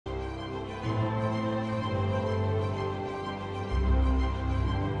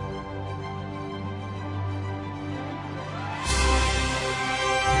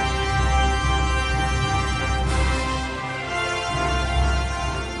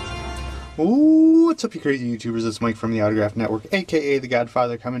What's up, you crazy YouTubers? It's Mike from the Autograph Network, aka The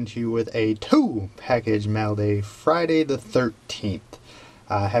Godfather, coming to you with a 2-package mail day, Friday the 13th.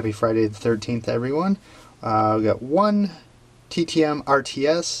 Happy Friday the 13th, everyone. We got one TTM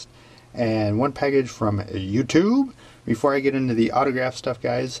RTS and one package from YouTube. Before I get into the autograph stuff,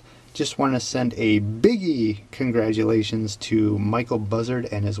 guys, just want to send a biggie congratulations to Michael Buzzard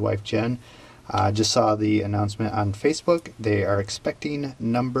and his wife Jen. Just saw the announcement on Facebook. They are expecting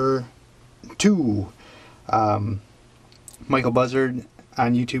number 2. Michael Buzzard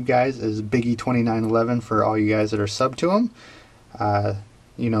on YouTube, guys, is Biggie2911 for all you guys that are sub to him.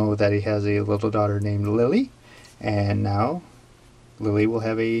 You know that he has a little daughter named Lily, and now Lily will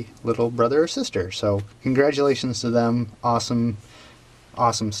have a little brother or sister. So congratulations to them. Awesome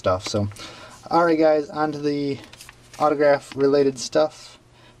stuff. So alright, guys, on to the autograph related stuff.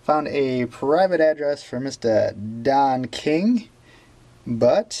 Found a private address for Mr. Don King,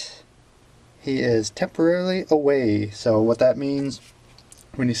 but he is temporarily away. So what that means,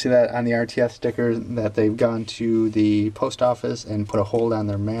 when you see that on the RTS sticker, that they've gone to the post office and put a hold on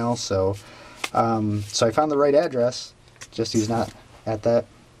their mail. So so I found the right address, just he's not at that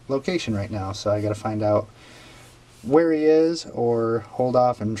location right now. So I got to find out where he is or hold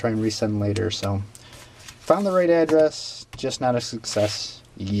off and try and resend later. So found the right address, just not a success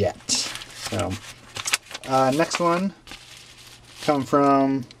yet. So next one come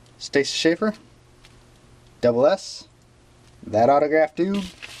from Stacy Schaefer, double S, that autograph dude.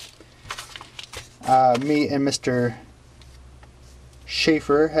 Me and Mr.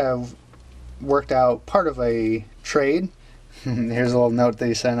 Schaefer have worked out part of a trade. Here's a little note that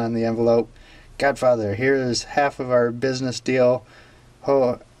he sent on the envelope. Godfather, here's half of our business deal.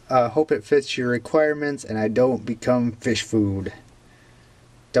 Hope it fits your requirements and I don't become fish food.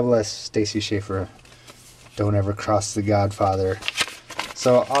 Double S, Stacy Schaefer. Don't ever cross the Godfather.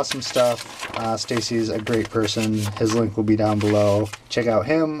 So awesome stuff. Stacy's a great person. His link will be down below. Check out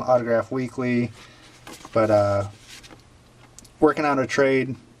him, Autograph Weekly. But working on a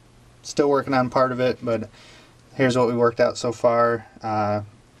trade. Still working on part of it, but here's what we worked out so far.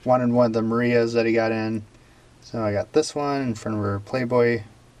 Wanted one of the Marias that he got in. So I got this one in front of her Playboy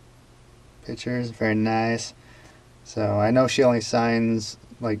pictures. Very nice. So I know she only signs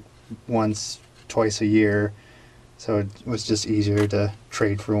like once, twice a year. So it was just easier to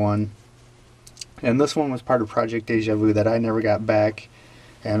trade for one. And this one was part of Project Deja Vu that I never got back.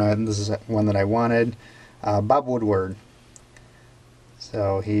 And this is one that I wanted. Bob Woodward.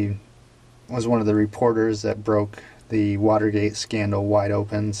 So he was one of the reporters that broke the Watergate scandal wide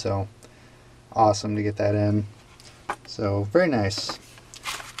open. So awesome to get that in. So very nice.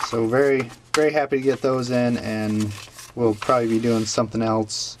 So very happy to get those in, and we'll probably be doing something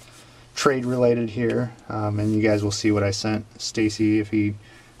else trade related here, and you guys will see what I sent Stacy if I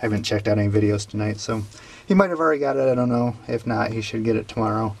haven't checked out any videos tonight. So he might have already got it, I don't know. If not, he should get it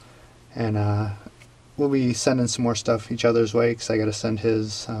tomorrow. And we'll be sending some more stuff each other's way, because I got to send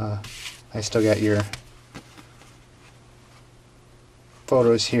his. I still got your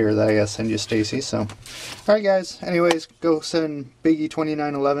photos here that I gotta send you, Stacy. So alright, guys, anyways, go send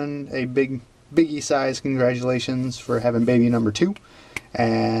Biggie2911 a biggie size congratulations for having baby number 2.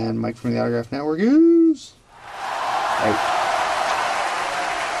 And Mike from the Autograph Network is out.